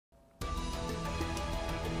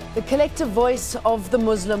The collective voice of the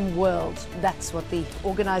Muslim world. That's what the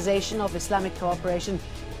Organisation of Islamic Cooperation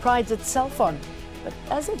prides itself on. But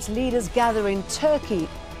as its leaders gather in Turkey,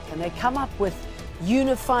 can they come up with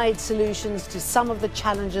unified solutions to some of the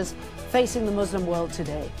challenges facing the Muslim world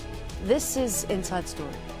today? This is Inside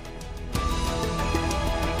Story.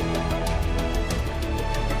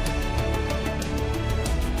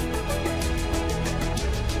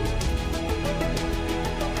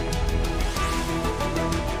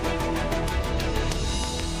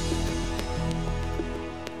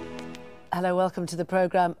 Hello, welcome to the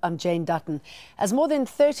programme. I'm Jane Dutton. As more than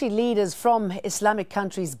 30 leaders from Islamic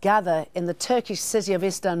countries gather in the Turkish city of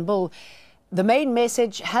Istanbul, the main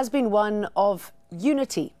message has been one of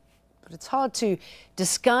unity. But it's hard to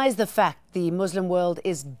disguise the fact the Muslim world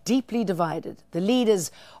is deeply divided. The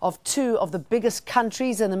leaders of two of the biggest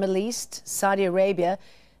countries in the Middle East, Saudi Arabia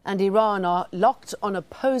and Iran, are locked on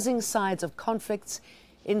opposing sides of conflicts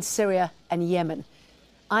in Syria and Yemen.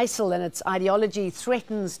 ISIL and its ideology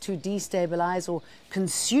threatens to destabilise or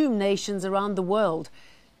consume nations around the world.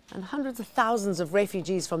 And hundreds of thousands of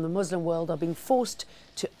refugees from the Muslim world are being forced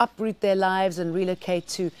to uproot their lives and relocate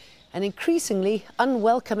to an increasingly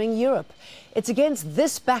unwelcoming Europe. It's against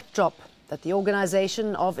this backdrop that the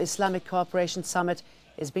Organisation of Islamic Cooperation Summit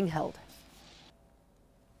is being held.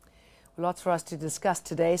 Lots for us to discuss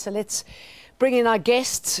today, so let's bring in our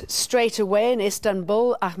guests straight away. In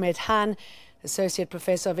Istanbul, Ahmed Han, Associate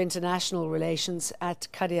Professor of International Relations at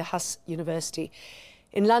Kadir Has University.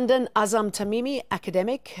 In London, Azam Tamimi,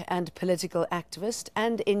 academic and political activist.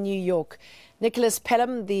 And in New York, Nicholas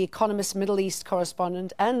Pelham, The Economist Middle East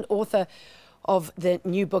correspondent and author of the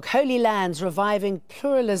new book, Holy Lands, Reviving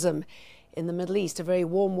Pluralism in the Middle East. A very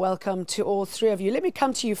warm welcome to all three of you. Let me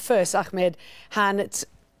come to you first, Ahmed Han. It's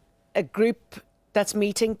a group that's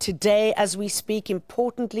meeting today as we speak.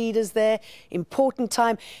 Important leaders there, important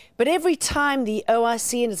time. But every time the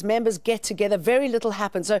OIC and its members get together, very little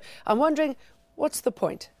happens. So I'm wondering, what's the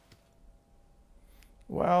point?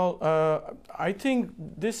 Well, I think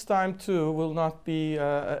this time too will not be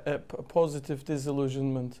a positive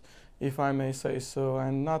disillusionment, if I may say so,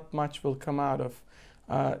 and not much will come out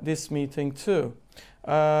of this meeting too.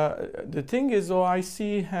 The thing is,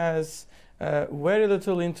 OIC has very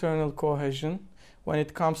little internal cohesion when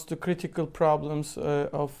it comes to critical problems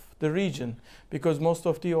of the region, because most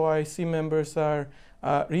of the OIC members are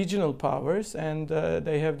regional powers and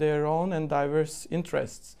they have their own and diverse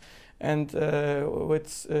interests. And with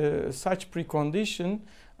such precondition,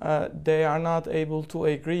 they are not able to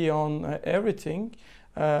agree on everything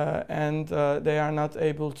and they are not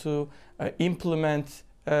able to implement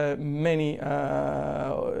many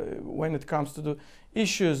when it comes to the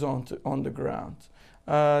issues on the ground.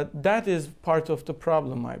 That is part of the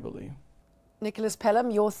problem, I believe. Nicholas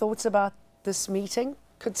Pelham, your thoughts about this meeting?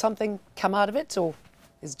 Could something come out of it, or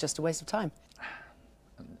is it just a waste of time?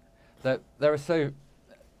 There are so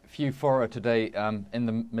few fora today in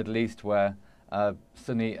the Middle East where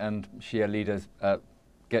Sunni and Shia leaders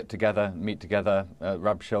get together, meet together,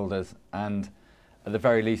 rub shoulders, and at the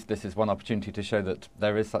very least this is one opportunity to show that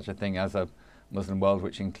there is such a thing as a Muslim world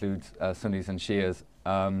which includes Sunnis and Shias.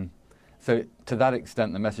 So to that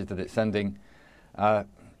extent, the message that it's sending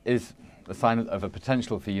is a sign of a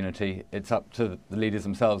potential for unity. It's up to the leaders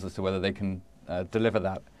themselves as to whether they can deliver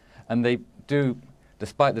that. And they do,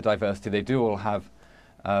 despite the diversity, they do all have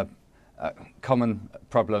common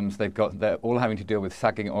problems. They're all having to deal with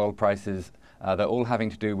sagging oil prices. They're all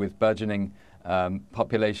having to do with burgeoning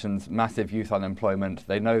populations, massive youth unemployment.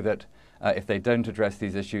 They know that if they don't address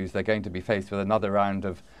these issues, they're going to be faced with another round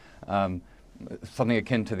of something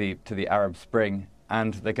akin to the Arab Spring,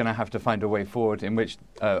 and they're going to have to find a way forward in which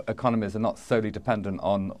economies are not solely dependent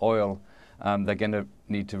on oil. They're going to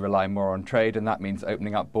need to rely more on trade, and that means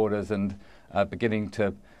opening up borders and beginning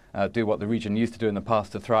to do what the region used to do in the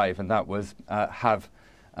past to thrive, and that was have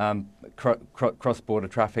cross-border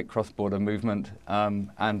traffic, cross-border movement,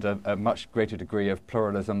 and a much greater degree of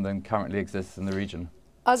pluralism than currently exists in the region.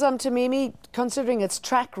 Azam Tamimi, considering its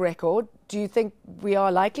track record, do you think we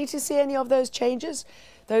are likely to see any of those changes,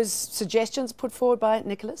 those suggestions put forward by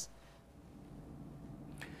Nicholas?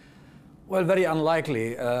 Well, very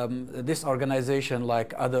unlikely. This organization,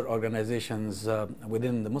 like other organizations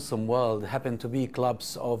within the Muslim world, happen to be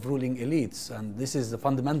clubs of ruling elites, and this is the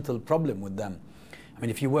fundamental problem with them. I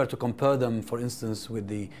mean, if you were to compare them, for instance, with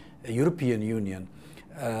the European Union,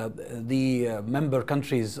 the member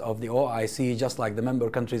countries of the OIC, just like the member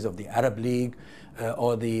countries of the Arab League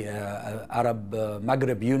or the Arab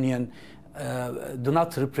Maghreb Union, do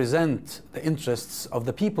not represent the interests of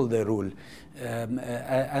the people they rule.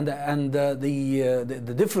 The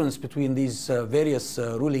difference between these various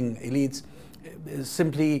ruling elites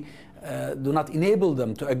simply do not enable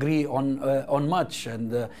them to agree on much.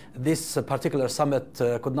 And this particular summit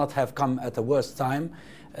could not have come at a worse time.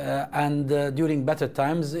 And during better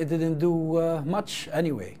times, it didn't do much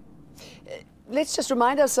anyway. Let's just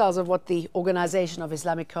remind ourselves of what the Organisation of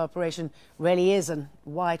Islamic Cooperation really is and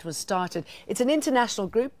why it was started. It's an international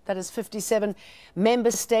group that has 57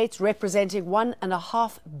 member states representing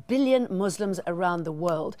 1.5 billion Muslims around the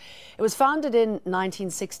world. It was founded in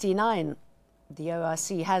 1969. The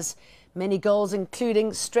OIC has many goals,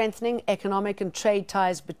 including strengthening economic and trade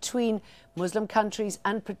ties between Muslim countries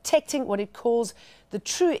and protecting what it calls the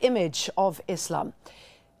true image of Islam.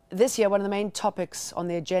 This year, one of the main topics on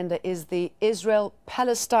the agenda is the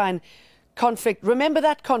Israel-Palestine conflict. Remember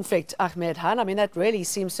that conflict, Ahmed Han? I mean, that really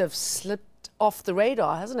seems to have slipped off the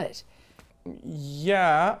radar, hasn't it?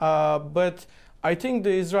 Yeah, but I think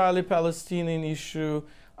the Israeli-Palestinian issue,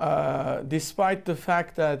 despite the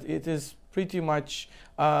fact that it is pretty much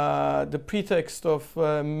the pretext of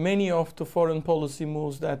many of the foreign policy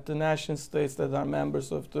moves that the nation states that are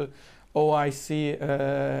members of the OIC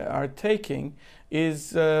are taking,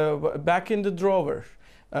 is back in the drawer.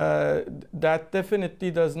 That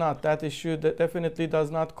definitely does not, that issue that definitely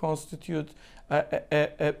does not constitute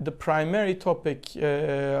the primary topic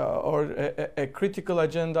or a critical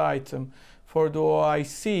agenda item for the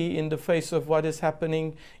OIC in the face of what is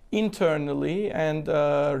happening internally and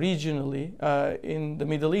regionally in the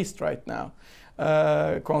Middle East right now.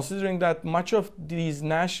 Considering that much of these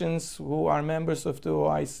nations who are members of the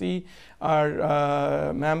OIC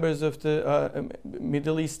are members of the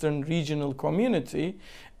Middle Eastern regional community,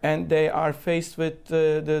 and they are faced with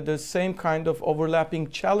the same kind of overlapping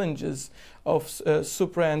challenges of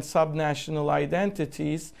supra and subnational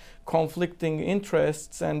identities, conflicting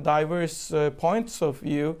interests and diverse points of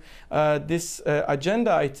view, this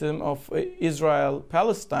agenda item of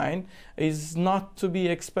Israel-Palestine is not to be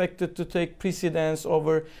expected to take precedence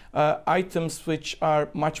over items which are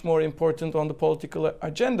much more important on the political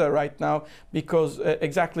agenda right now, because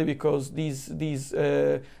exactly because these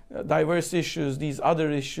diverse issues, these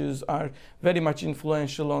other issues are very much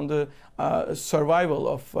influential on the survival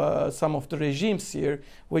of some of the regimes here,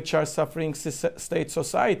 which are suffering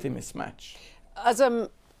state-society mismatch. Azam,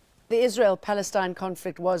 the Israel-Palestine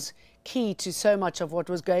conflict was key to so much of what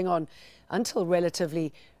was going on until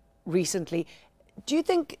relatively recently. Do you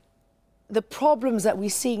think the problems that we're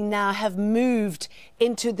seeing now have moved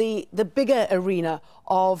into the bigger arena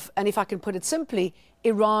of, and if I can put it simply,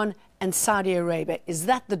 Iran and Saudi Arabia? Is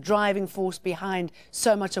that the driving force behind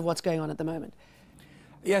so much of what's going on at the moment?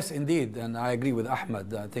 Yes, indeed, and I agree with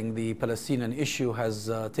Ahmed. I think the Palestinian issue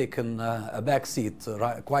has taken a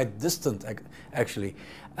backseat, quite distant actually.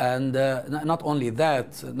 And not only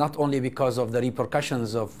that, not only because of the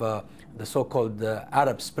repercussions of the so-called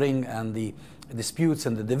Arab Spring and the disputes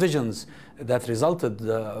and the divisions that resulted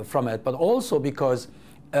from it, but also because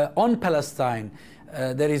on Palestine,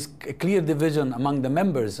 there is a clear division among the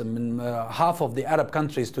members. I mean, half of the Arab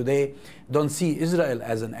countries today don't see Israel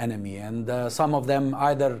as an enemy, and some of them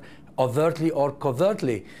either overtly or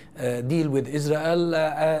covertly deal with Israel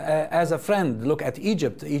as a friend. Look at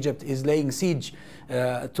Egypt. Egypt is laying siege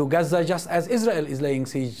to Gaza just as Israel is laying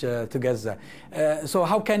siege to Gaza. So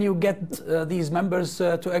how can you get these members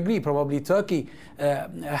to agree? Probably Turkey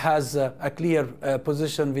has a clear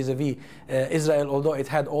position vis-a-vis Israel, although it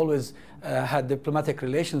had always had diplomatic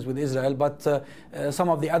relations with Israel, but some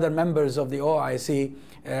of the other members of the OIC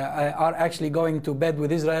are actually going to bed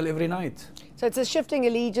with Israel every night. So it's a shifting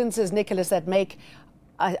allegiances, Nicholas, that make,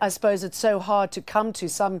 I suppose, it's so hard to come to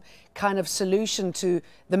some kind of solution to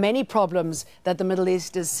the many problems that the Middle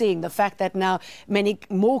East is seeing. The fact that now many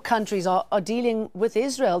more countries are dealing with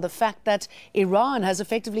Israel, the fact that Iran has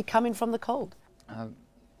effectively come in from the cold.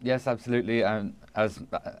 Yes, absolutely. As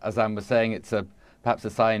Azam was saying, it's perhaps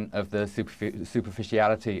a sign of the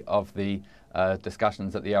superficiality of the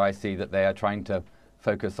discussions at the OIC, that they are trying to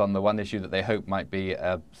focus on the one issue that they hope might be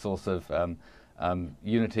a source of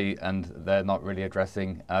unity, and they're not really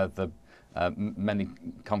addressing the many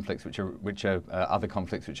conflicts which are other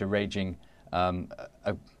conflicts which are raging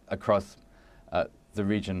across the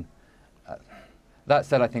region. That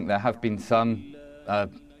said, I think there have been some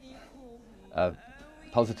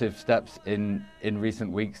positive steps in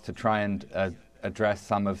recent weeks to try and address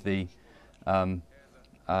some of the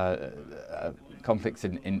conflicts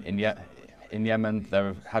in Yemen.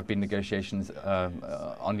 There have been negotiations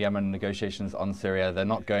on Yemen, negotiations on Syria. They're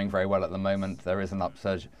not going very well at the moment. There is an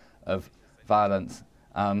upsurge of violence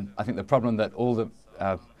I think the problem that all the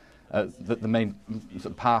main sort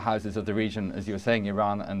of powerhouses of the region, as you were saying,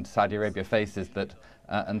 Iran and Saudi Arabia, face is that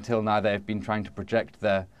until now they've been trying to project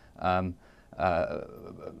their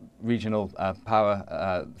regional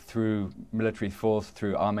power through military force,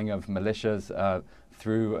 through arming of militias,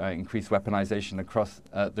 through increased weaponization across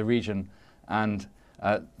the region, and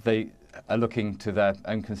they are looking to their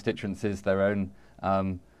own constituencies, their own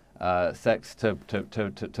sects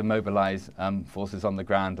to mobilize forces on the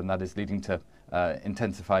ground, and that is leading to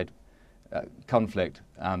intensified conflict.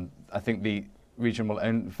 I think the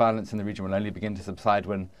region violence in the region will only begin to subside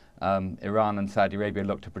when Iran and Saudi Arabia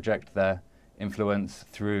look to project their influence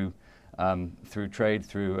through trade,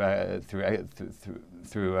 through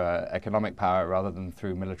economic power rather than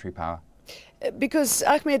through military power. Because,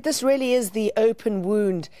 Ahmed, this really is the open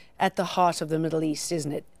wound at the heart of the Middle East,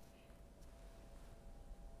 isn't it?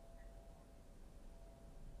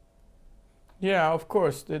 Yeah, of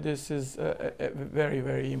course, this is a very,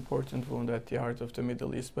 very important wound at the heart of the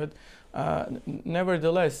Middle East. But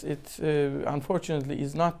nevertheless, it unfortunately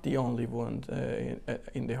is not the only wound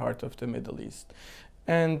in the heart of the Middle East.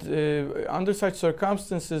 And under such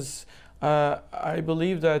circumstances, I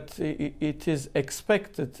believe that it is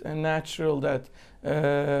expected and natural that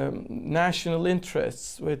national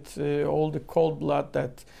interests, with all the cold blood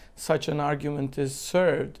that such an argument is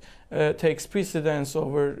served, takes precedence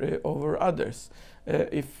over others.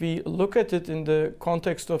 If we look at it in the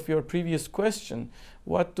context of your previous question,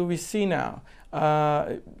 what do we see now?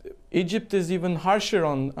 Egypt is even harsher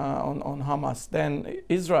on Hamas than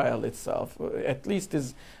Israel itself, at least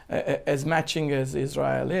is as matching as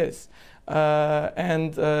Israel is.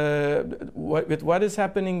 With what is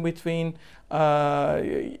happening between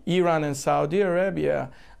Iran and Saudi Arabia,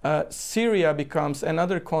 Syria becomes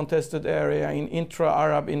another contested area in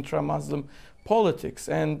intra-Arab, intra-Muslim politics,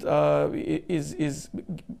 and is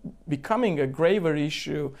becoming a graver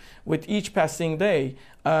issue with each passing day,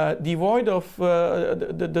 devoid of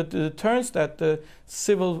the turns that the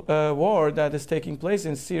civil war that is taking place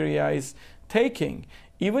in Syria is taking.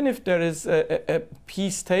 Even if there is a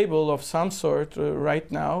peace table of some sort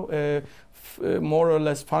right now, more or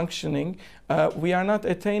less functioning, we are not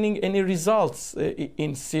attaining any results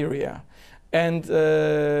in Syria. And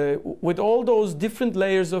with all those different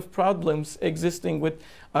layers of problems existing with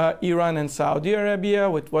Iran and Saudi Arabia,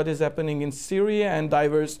 with what is happening in Syria and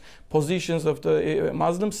diverse positions of the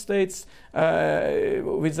Muslim states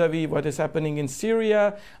vis-a-vis what is happening in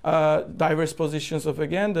Syria, diverse positions of,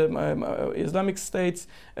 again, the Islamic states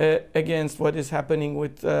against what is happening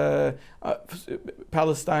with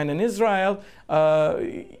Palestine and Israel,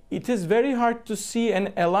 it is very hard to see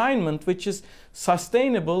an alignment which is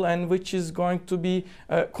sustainable and which is going to be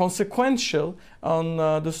consequential on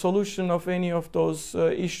the solution of any of those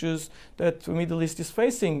issues that the Middle East is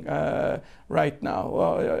facing right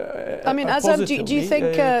now. I mean, Azam, do you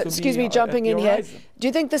think, excuse me, jumping in here, do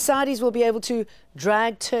you think the Saudis will be able to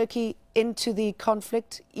drag Turkey into the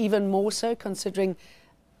conflict even more so, considering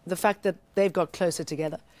the fact that they've got closer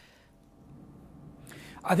together?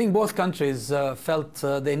 I think both countries felt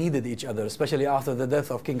they needed each other, especially after the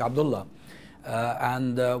death of King Abdullah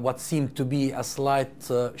and what seemed to be a slight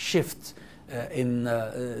shift in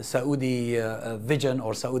Saudi vision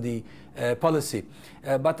or Saudi policy.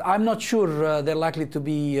 But I'm not sure they're likely to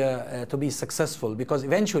be successful, because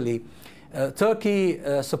eventually Turkey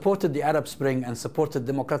supported the Arab Spring and supported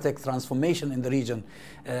democratic transformation in the region,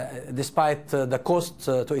 despite the cost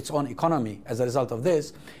to its own economy as a result of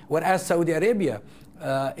this, whereas Saudi Arabia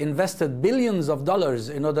invested billions of dollars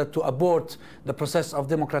in order to abort the process of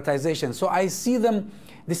democratization. So I see them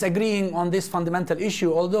disagreeing on this fundamental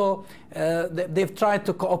issue, although they've tried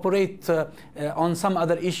to cooperate on some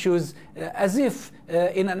other issues, as if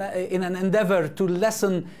in an endeavor to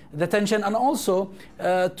lessen the tension and also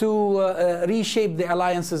to reshape the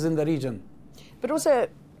alliances in the region. But also,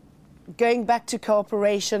 going back to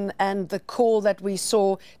cooperation and the call that we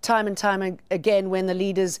saw time and time again when the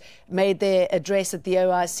leaders made their address at the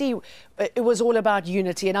OIC, it was all about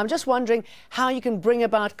unity. And I'm just wondering how you can bring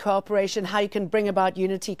about cooperation, how you can bring about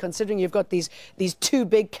unity, considering you've got these two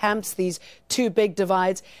big camps, these two big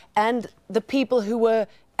divides, and the people who were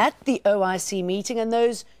at the OIC meeting and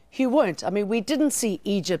those who weren't. I mean, we didn't see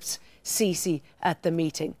Egypt's Sisi at the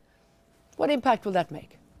meeting. What impact will that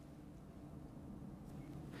make?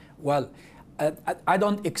 Well, I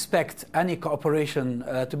don't expect any cooperation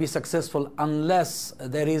to be successful unless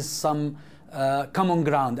there is some common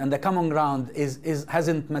ground, and the common ground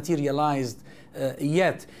hasn't materialized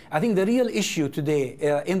yet. I think the real issue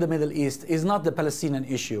today in the Middle East is not the Palestinian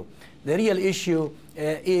issue. The real issue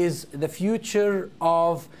is the future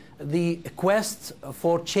of the quest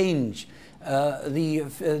for change,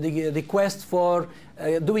 the quest for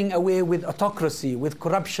doing away with autocracy, with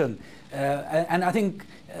corruption. And I think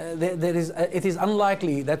it is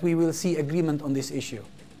unlikely that we will see agreement on this issue.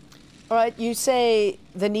 All right, you say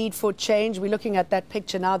the need for change. We're looking at that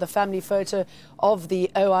picture now, the family photo of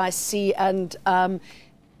the OIC, and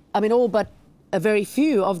I mean, all but a very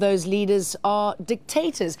few of those leaders are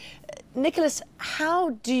dictators. Nicholas, how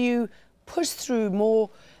do you push through more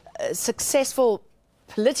successful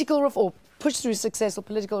political reform, push through successful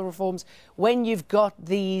political reforms when you've got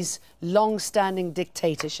these long-standing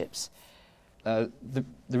dictatorships? The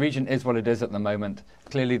region is what it is at the moment.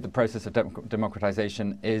 Clearly, the process of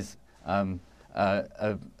democratization is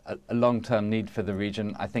a long-term need for the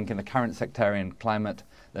region. I think in the current sectarian climate,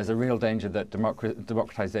 there's a real danger that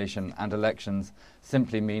democratization and elections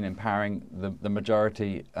simply mean empowering the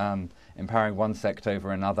majority, empowering one sect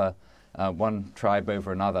over another, one tribe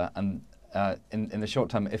over another. And in the short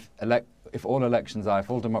term, if all elections are, if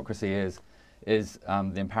all democracy is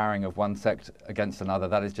the empowering of one sect against another,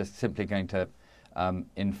 that is just simply going to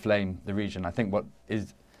inflame the region. I think what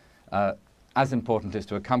is as important is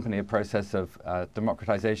to accompany a process of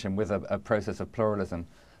democratization with a process of pluralism.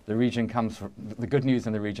 The region comes from, the good news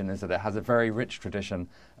in the region is that it has a very rich tradition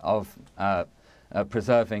of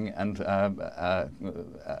preserving and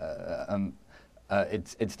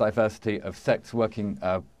its diversity of sects working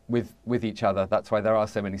with each other. That's why there are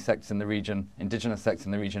so many sects in the region, indigenous sects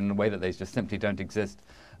in the region, in a way that they just simply don't exist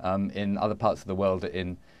in other parts of the world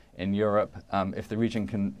in Europe. If the region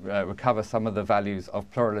can recover some of the values of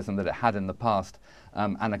pluralism that it had in the past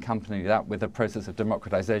and accompany that with a process of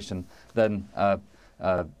democratization, then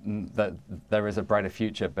there is a brighter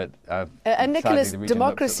future. But and Nicholas,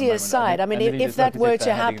 democracy aside, I mean, if that were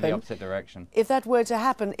to happen, if that were to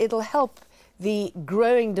happen, it'll help the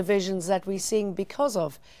growing divisions that we're seeing because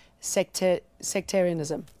of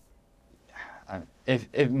sectarianism.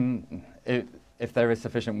 If there is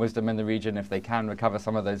sufficient wisdom in the region, if they can recover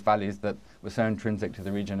some of those values that were so intrinsic to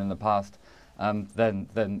the region in the past,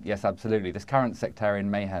 then yes, absolutely. This current sectarian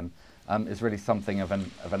mayhem is really something of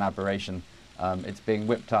an aberration. It's being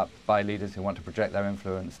whipped up by leaders who want to project their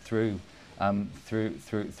influence through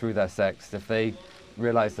their sects. If they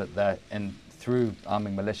realise that they're through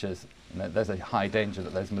arming militias, there's a high danger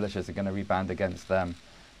that those militias are going to rebound against them,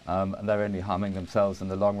 and they're only harming themselves in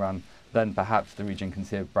the long run. Then perhaps the region can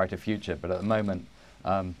see a brighter future. But at the moment,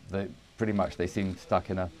 pretty much they seem stuck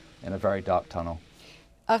in a very dark tunnel.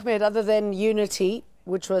 Ahmed, other than unity,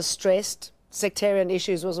 which was stressed, sectarian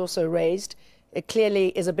issues was also raised. It clearly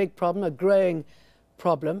is a big problem, a growing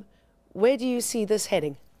problem. Where do you see this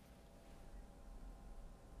heading?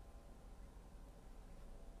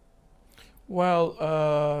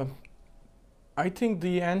 Well, I think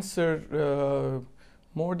the answer,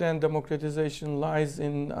 more than democratization, lies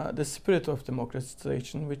in the spirit of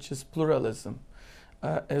democratization, which is pluralism.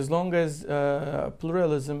 As long as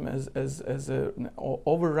pluralism as an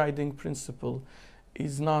overriding principle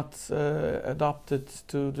is not adopted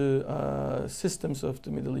to the systems of the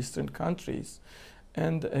Middle Eastern countries,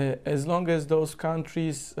 and as long as those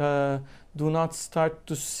countries do not start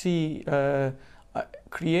to see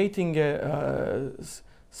creating a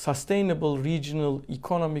sustainable regional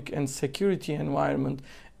economic and security environment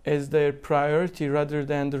as their priority, rather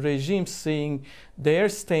than the regime seeing their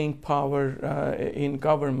staying power in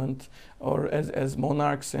government or as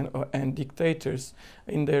monarchs and dictators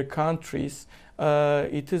in their countries,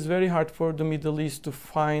 it is very hard for the Middle East to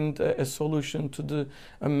find a solution to the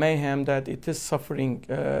mayhem that it is suffering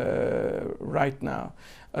right now.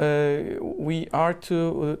 We are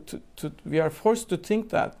forced to think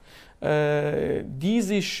that these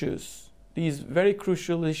issues, these very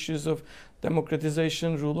crucial issues of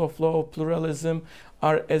democratization, rule of law, pluralism,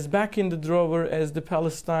 are as back in the drawer as the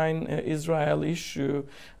Palestine-Israel issue,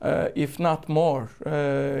 if not more,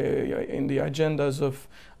 in the agendas of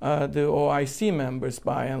the OIC members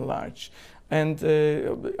by and large. And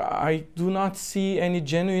I do not see any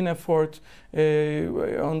genuine effort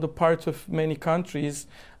on the part of many countries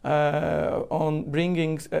on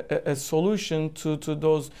bringing a solution to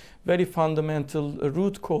those very fundamental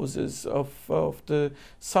root causes of the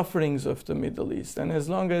sufferings of the Middle East. And as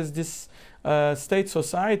long as this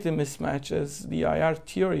state-society mismatch, as the IR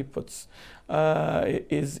theory puts,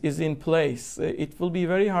 is in place, it will be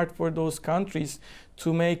very hard for those countries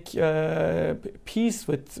to make peace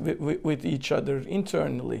with each other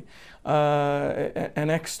internally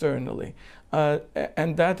and externally.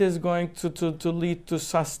 And that is going to lead to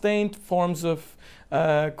sustained forms of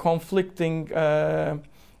conflicting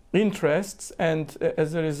interests, and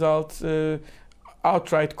as a result,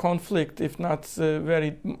 outright conflict, if not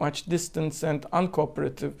very much distance and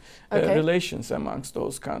uncooperative relations amongst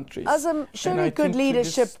those countries. Surely good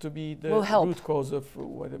leadership to be the will help. root cause of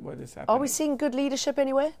what is happening. Are we seeing good leadership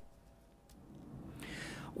anywhere?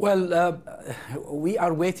 Well, we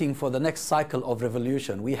are waiting for the next cycle of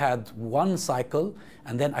revolution. We had one cycle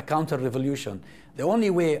and then a counter-revolution. The only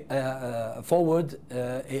way forward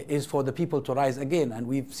is for the people to rise again, and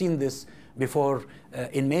we've seen this before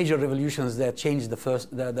in major revolutions that changed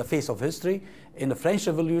the face of history, in the French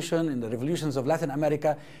Revolution, in the revolutions of Latin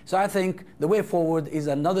America. So I think the way forward is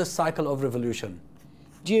another cycle of revolution.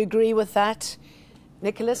 Do you agree with that?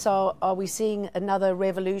 Nicholas, are we seeing another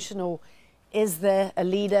revolution, or is there a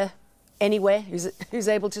leader anywhere who's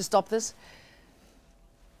able to stop this?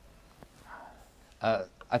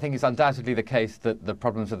 I think it's undoubtedly the case that the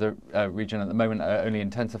problems of the region at the moment are only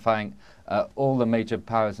intensifying. All the major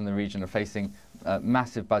powers in the region are facing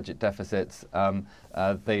massive budget deficits.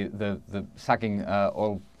 The sagging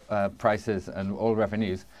oil prices and oil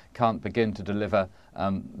revenues can't begin to deliver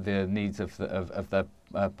the needs of their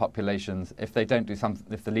populations if they don't do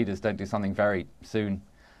if the leaders don't do something very soon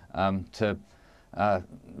to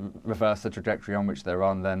reverse the trajectory on which they're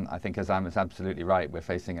on. Then I think Azam is absolutely right. We're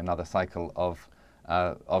facing another cycle of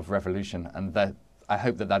revolution, and I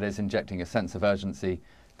hope that is injecting a sense of urgency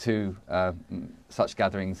to such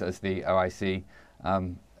gatherings as the OIC.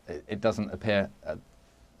 It doesn't appear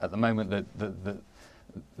at the moment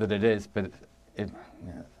that it is, but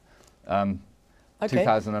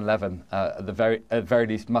 2011 at the very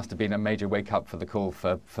least must have been a major wake up for the call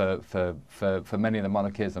for many of the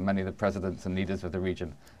monarchies and many of the presidents and leaders of the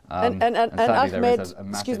region. And Ahmed,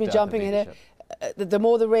 excuse me, jumping in here. The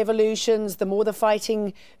more the revolutions, the more the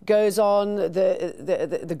fighting goes on,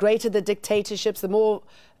 the greater the dictatorships, the more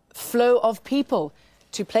flow of people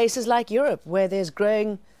to places like Europe, where there's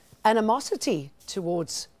growing animosity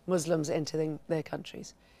towards Muslims entering their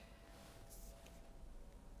countries.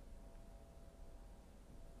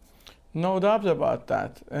 No doubt about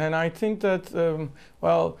that. And I think that,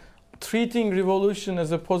 well, treating revolution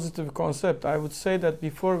as a positive concept, I would say that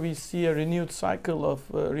before we see a renewed cycle of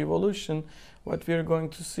revolution, what we're going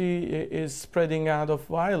to see is spreading out of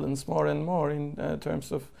violence more and more in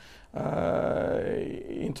terms of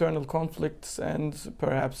internal conflicts and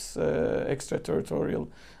perhaps extraterritorial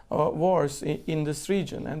wars in this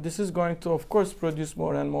region. And this is going to, of course, produce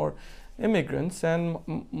more and more immigrants, and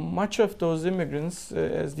much of those immigrants,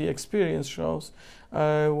 as the experience shows,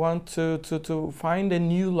 want to find a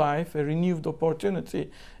new life, a renewed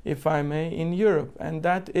opportunity, if I may, in Europe. And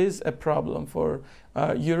that is a problem for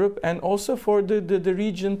Europe and also for the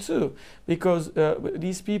region too, because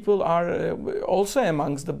these people are also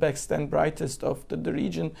amongst the best and brightest of the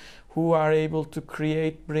region, who are able to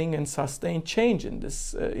create, bring and sustain change in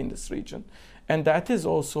this region. And that is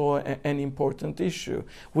also an important issue.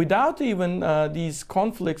 Without even these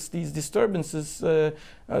conflicts, these disturbances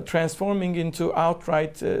transforming into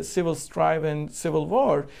outright civil strife and civil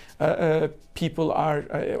war, people are,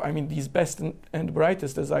 I mean, these best and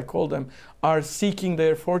brightest, as I call them, are seeking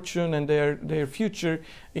their fortune and their future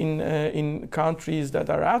in countries that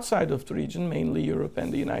are outside of the region, mainly Europe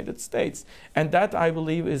and the United States. And that, I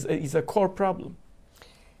believe, is a core problem.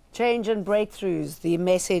 Change and breakthroughs, the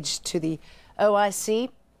message to the OIC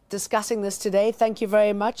discussing this today. Thank you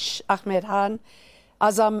very much, Ahmed Khan,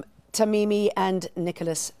 Azam Tamimi and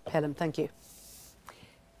Nicholas Pelham. Thank you.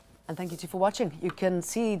 And thank you too for watching. You can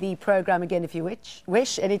see the program again if you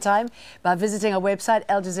wish anytime by visiting our website,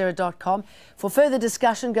 aljazeera.com. For further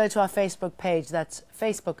discussion, go to our Facebook page. That's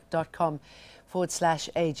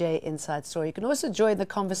facebook.com/AJ Inside Story. You can also join the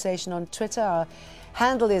conversation on Twitter. Our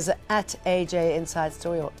handle is @AJ Inside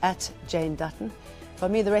Story or @Jane Dutton. For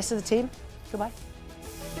me, the rest of the team, goodbye.